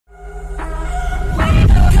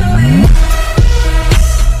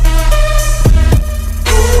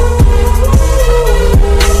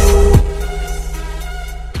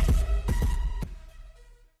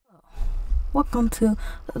welcome to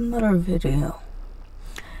another video.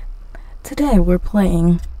 Today we're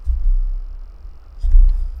playing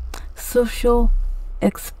Social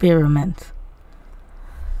Experiment.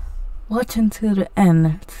 Watch until the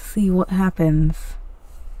end to see what happens.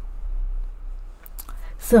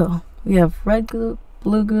 So we have red group,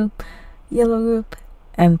 blue group, yellow group,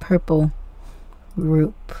 and purple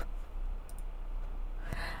group.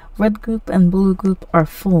 Red group and blue group are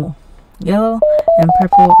full. Yellow and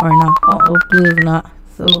purple are not. Oh, blue is not.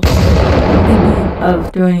 So I'm thinking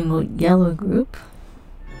of doing a yellow group.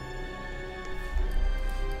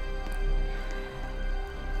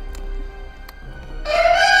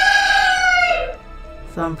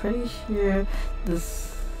 So I'm pretty sure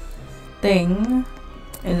this thing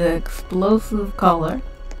is an explosive color.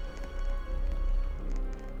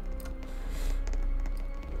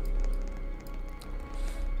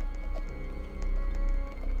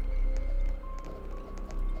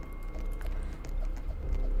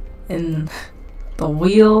 In the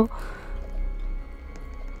wheel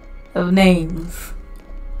of names.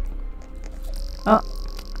 Oh,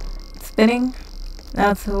 it's spinning.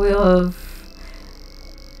 Now it's the wheel of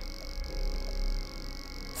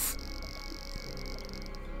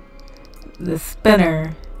the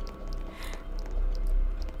spinner.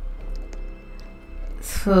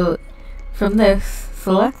 So from this,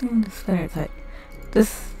 selecting the spinner type.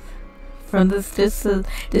 This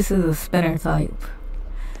is a spinner type.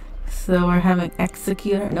 So we're having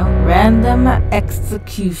random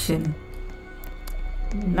execution.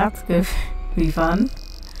 That's going to be fun.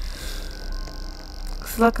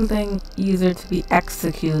 Selecting user to be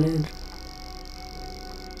executed.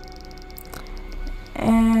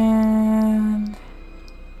 And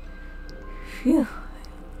phew,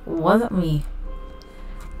 wasn't me.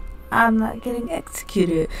 I'm not getting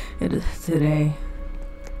executed today.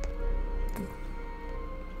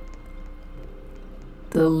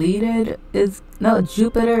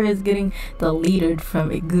 Jupiter is getting deleted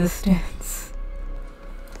from existence.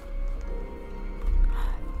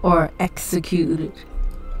 Or executed.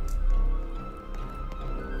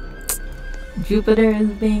 Jupiter is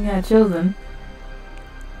being chosen.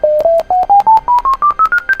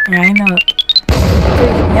 And I know it.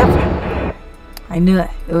 Yep. I knew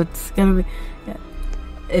it. It's gonna be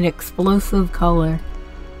an explosive color.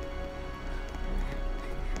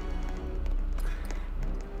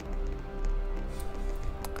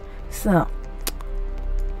 So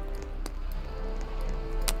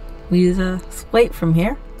we just wait from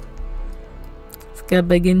here. It's gonna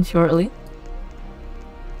begin shortly.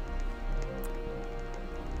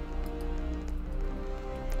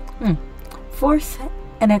 Force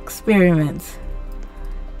an experiment.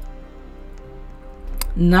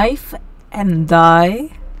 Knife and die.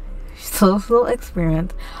 Social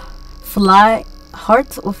experiment. Fly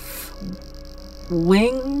hearts with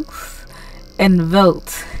wings and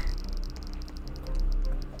vote.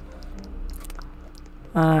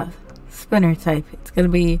 Spinner type. It's gonna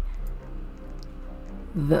be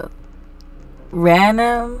the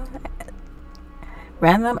random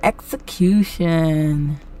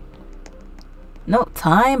execution. No,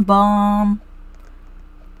 time bomb.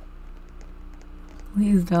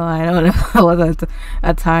 Please no, I don't know what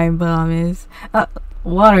a time bomb is.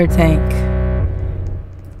 Water tank.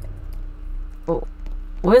 Oh,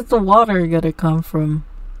 where's the water gonna come from?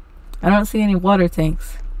 I don't see any water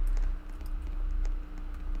tanks.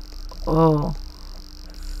 Oh,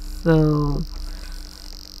 so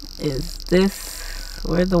is this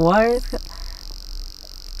where the water is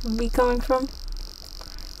gonna be coming from?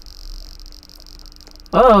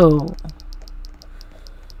 Oh,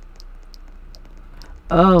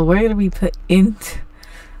 we're gonna be put into.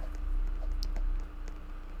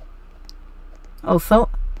 Oh, so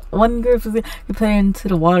one group is gonna be put into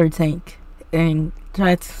the water tank and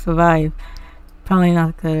try to survive. Probably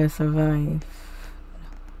not gonna survive.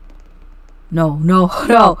 No.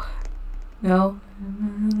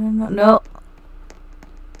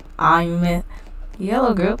 I'm in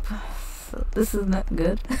yellow group, so this is not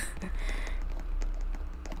good.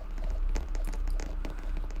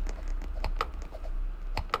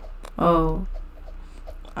 Oh,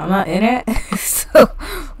 I'm not in it. So,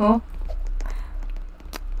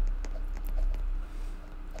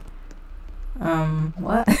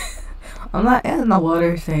 what? I'm not in the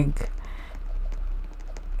water tank.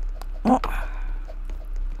 Oh.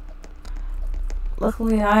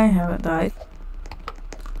 Luckily, I haven't died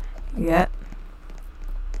yet.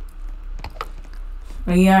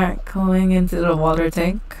 We aren't going into the water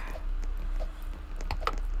tank.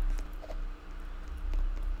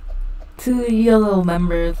 2 yellow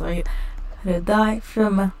members are gonna die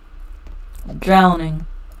from drowning.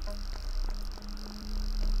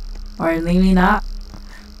 Or maybe not.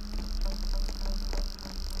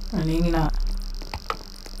 Or maybe not.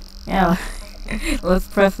 Yeah. Let's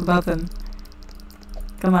press the button.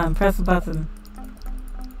 Come on, press the button.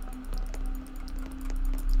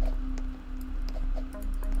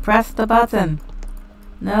 Press the button.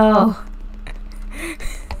 No.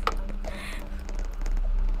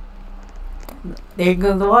 There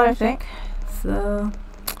goes the water tank. So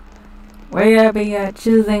we're gonna be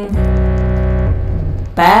choosing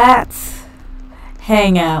Bats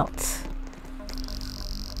Hangout.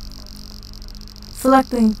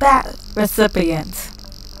 Selecting Bat Recipient.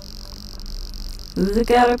 Who's it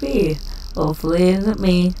gotta be? Hopefully it isn't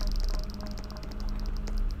me.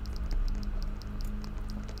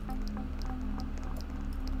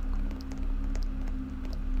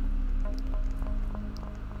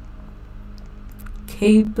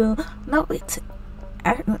 Cable. No, wait.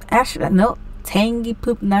 Actually, no. Tangy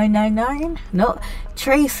Poop 999. No,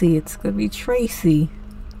 Tracy. It's gonna be Tracy.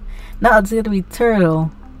 No, it's gonna be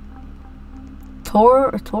Turtle.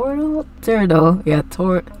 Turtle? Turtle. Yeah,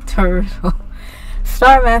 Turtle.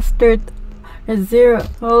 Starmaster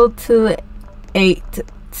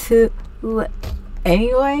 0282.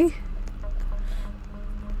 Anyway?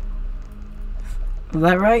 Is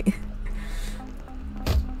that right?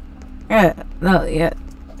 Yeah, no, yeah.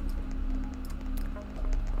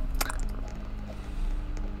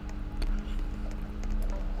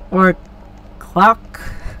 Or clock.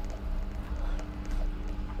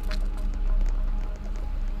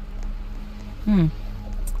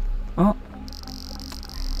 Oh.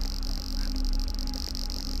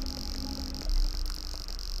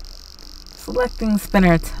 Selecting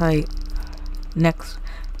spinner type. Next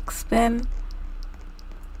spin.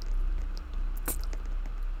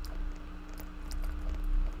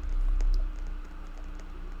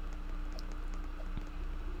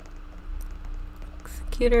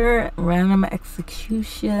 Executor, random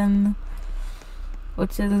execution.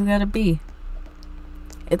 Which is it gonna be?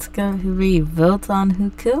 It's gonna be vote on who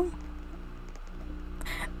kill?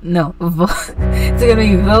 No, it's gonna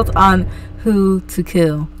be vote on who to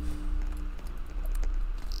kill.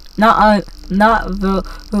 Not vote.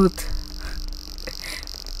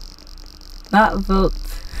 Not vote.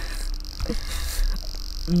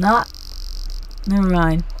 Never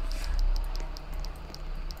mind.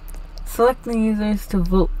 Selecting users to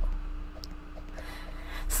vote.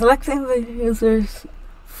 Selecting the users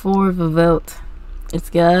for the vote. It's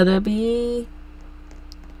gotta be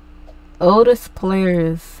oldest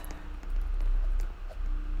players.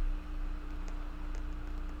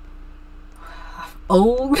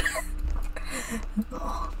 Old?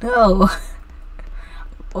 Oh, no.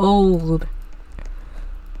 Old.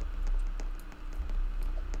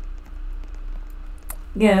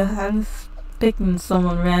 Yeah, I'm just picking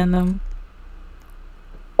someone random.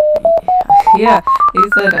 Yeah, he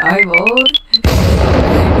said I'm old.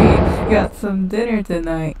 He got some dinner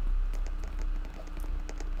tonight.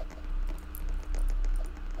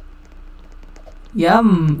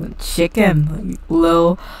 Yum, chicken,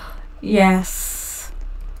 Lil. Yes.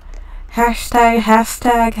 Hashtag.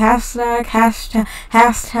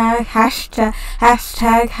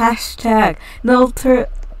 No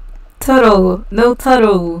turtle. No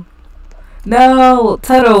turtle. No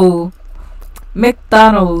turtle.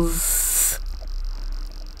 McDonald's.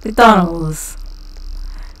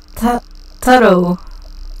 Turtle.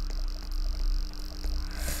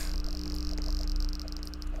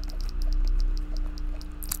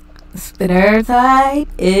 Spinner type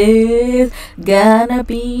is gonna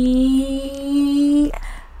be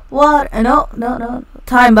what? No.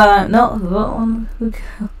 Time bomb. No.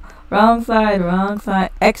 Wrong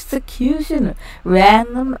side. Execution.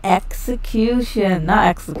 Random execution. Not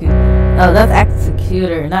execute. No, that's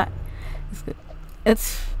executor. Not.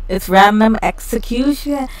 It's random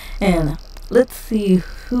execution. And let's see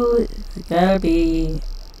who it's gonna be.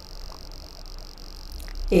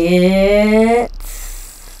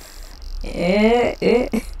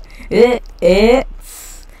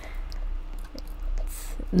 It's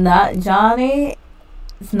not Johnny.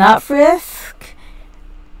 It's not Frisk.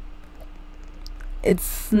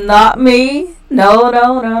 It's not me. No.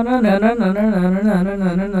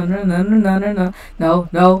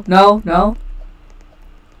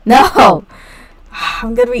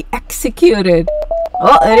 I'm gonna be executed.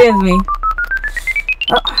 Oh, it is me.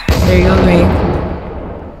 Oh, there goes me.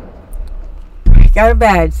 Got a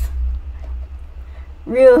badge.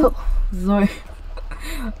 Real Zord.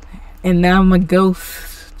 And now I'm a ghost.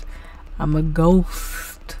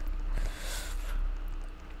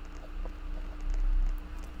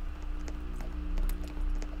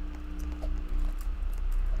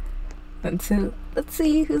 let's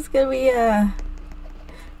see who's gonna be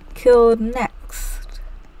killed next.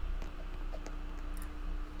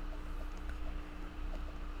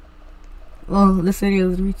 Well, this video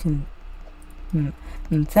is reaching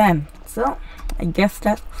 10, so I guess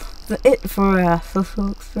that's it for a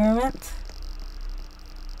social experiment.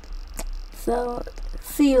 So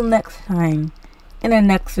see you next time in the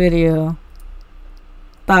next video.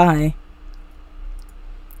 Bye.